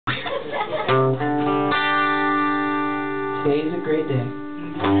Today's a great day.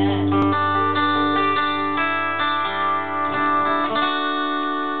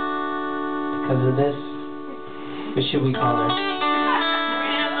 Because of this, what should we call her?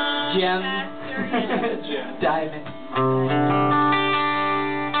 Gem. Diamond.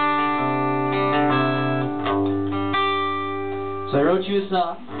 So I wrote you a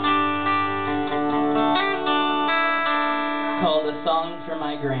song called A Song for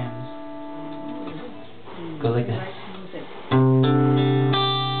My Grams. Goes like this.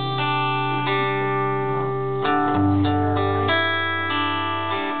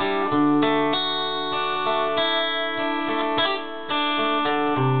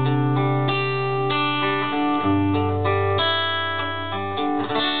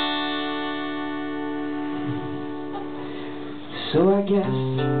 So I guess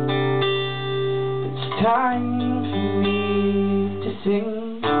it's time for me to sing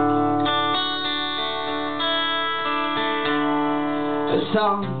a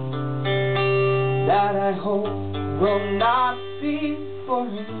song that I hope will not be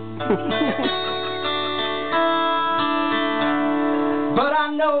boring. But I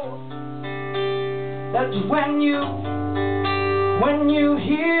know that when you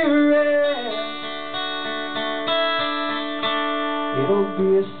hear it, it'll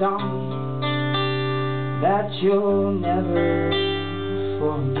be a song that you'll never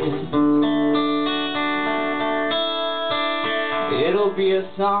forget. It'll be a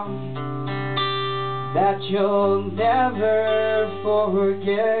song that you'll never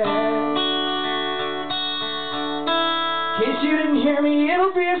forget. In case you didn't hear me,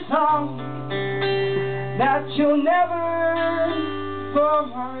 it'll be a song that you'll never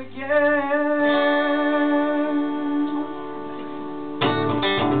forget.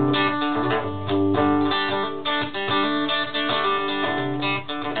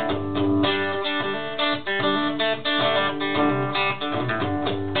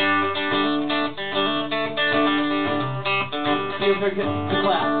 Good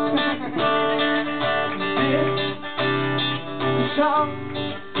class. This song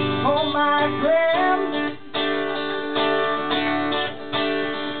for my grams,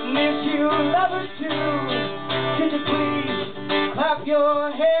 and if you love her too, could you please clap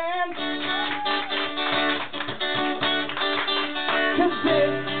your hands? 'Cause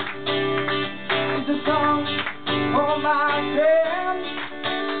this is a song for my grams.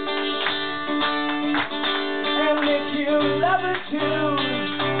 Love her too.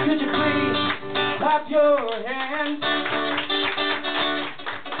 Could you please clap your hands?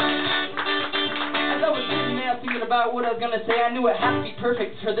 As I was sitting there thinking about what I was gonna say, I knew it had to be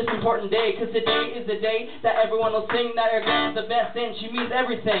perfect for this important day. 'Cause today is the day that everyone will sing that her grandma's the best, and she means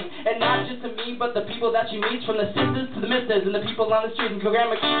everything. And not just to me, but the people that she meets, from the sisters to the misters, and the people on the street. And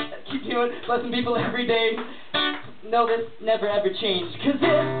grandma keep doing, blessing people every day. No, this never ever changed. 'Cause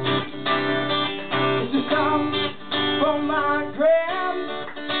this is a song for my grams,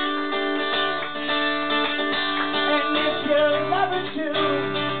 and if you love her too,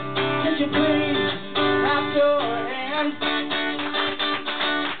 could you please clap your hands?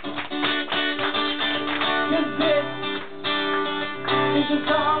 'Cause this is a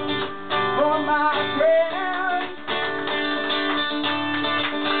song for my grams,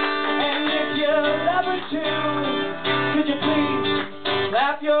 and if you love her too, could you please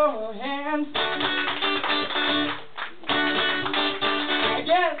clap your hands?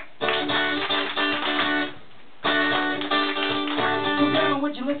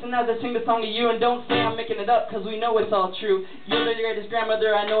 Listen as I sing the song to you, and don't say I'm making it up, 'cause we know it's all true. You're the greatest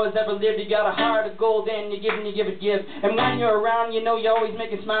grandmother I know has ever lived. You got a heart of gold, and you give and you give it give. And when you're around, you know you always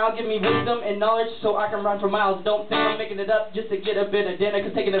make a smile. Give me wisdom and knowledge so I can run for miles. Don't think I'm making it up just to get a bit of dinner,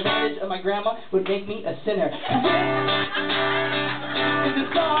 'cause taking advantage of my grandma would make me a sinner. This is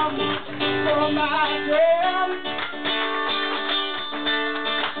a song for my grandma,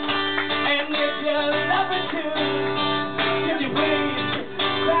 and if you love it too, could you please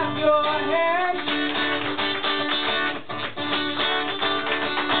clap your hands?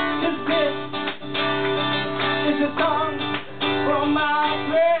 'Cause this is a song for my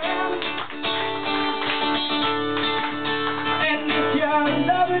friends, and if you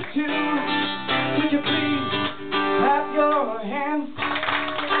love it too, could you please clap your hands?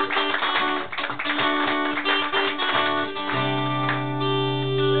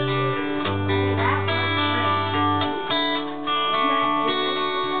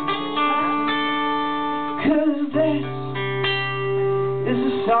 This is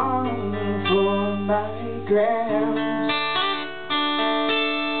a song for my grams,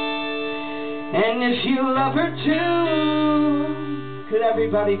 and if you love her too, could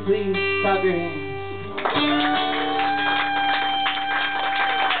everybody please clap your hands?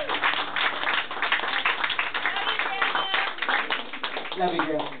 Love you,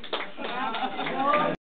 girl.